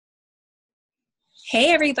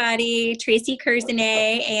Hey everybody, Tracy Curzone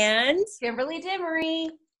and Kimberly Dimery.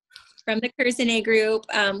 from the Curzone Group.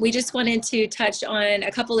 We just wanted to touch on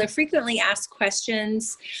a couple of frequently asked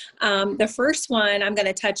questions. The first one I'm going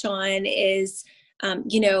to touch on is,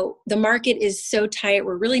 the market is so tight.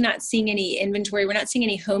 We're really not seeing any inventory. We're not seeing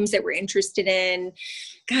any homes that we're interested in.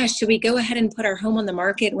 Gosh, should we go ahead and put our home on the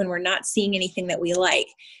market when we're not seeing anything that we like?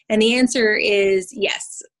 And the answer is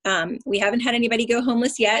yes. We haven't had anybody go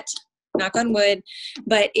homeless yet. Knock on wood.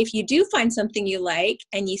 But if you do find something you like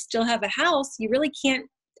and you still have a house, you really can't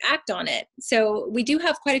act on it. So we do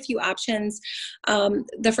have quite a few options.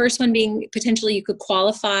 The first one being potentially you could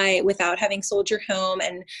qualify without having sold your home.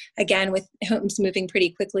 And again, with homes moving pretty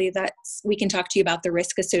quickly, we can talk to you about the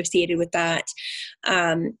risk associated with that.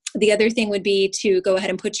 The other thing would be to go ahead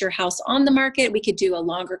and put your house on the market. We could do a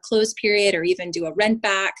longer close period or even do a rent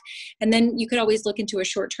back. And then you could always look into a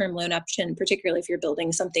short-term loan option, particularly if you're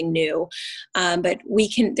building something new. But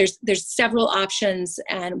there's several options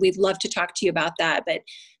and we'd love to talk to you about that. But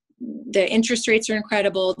the interest rates are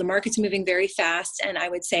incredible. The market's moving very fast. And I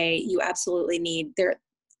would say you absolutely need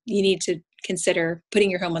to consider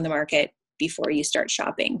putting your home on the market before you start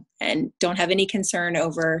shopping, and don't have any concern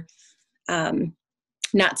over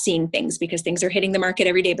not seeing things, because things are hitting the market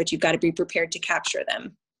every day, but you've got to be prepared to capture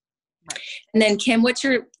them. Right. And then Kim, what's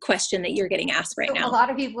your question that you're getting asked right now? A lot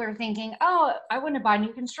of people are thinking, oh, I want to buy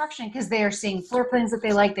new construction because they are seeing floor plans that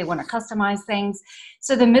they like. They want to customize things.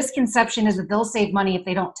 So the misconception is that they'll save money if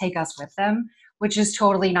they don't take us with them, which is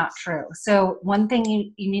totally not true. So one thing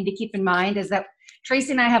you need to keep in mind is that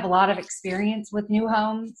Tracy and I have a lot of experience with new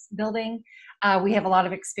homes building. We have a lot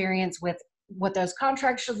of experience with what those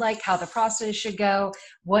contracts should like, how the process should go,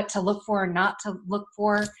 what to look for and not to look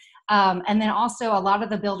for. And then also a lot of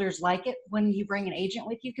the builders like it when you bring an agent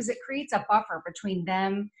with you, because it creates a buffer between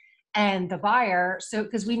them and the buyer. So,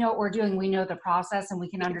 because we know what we're doing, we know the process and we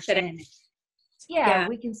can understand. Yeah,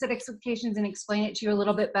 we can set expectations and explain it to you a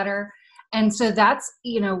little bit better. And so that's,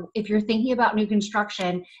 if you're thinking about new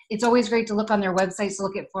construction, it's always great to look on their websites to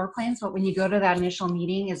look at floor plans. But when you go to that initial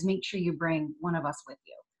meeting, is make sure you bring one of us with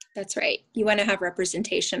you. That's right. You want to have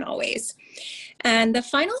representation always. And the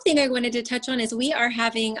final thing I wanted to touch on is we are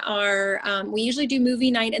having we usually do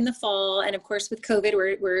movie night in the fall. And of course, with COVID,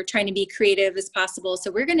 we're trying to be creative as possible.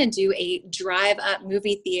 So we're going to do a drive-up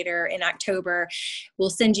movie theater in October. We'll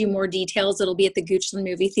send you more details. It'll be at the Goochland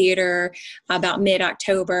Movie Theater about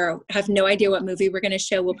mid-October. I have no idea what movie we're going to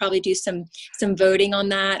show. We'll probably do some voting on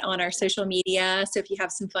that on our social media. So if you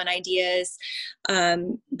have some fun ideas,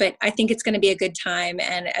 but I think it's going to be a good time.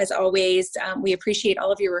 And as always, we appreciate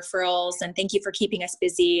all of your referrals and thank you for keeping us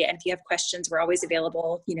busy. And if you have questions, we're always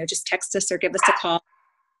available. Just text us or give us a call.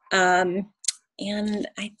 And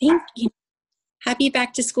I think happy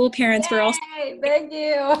back to school, parents. Yay, thank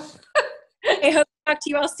you. I hope to talk to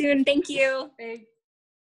you all soon. Thank you. Thanks.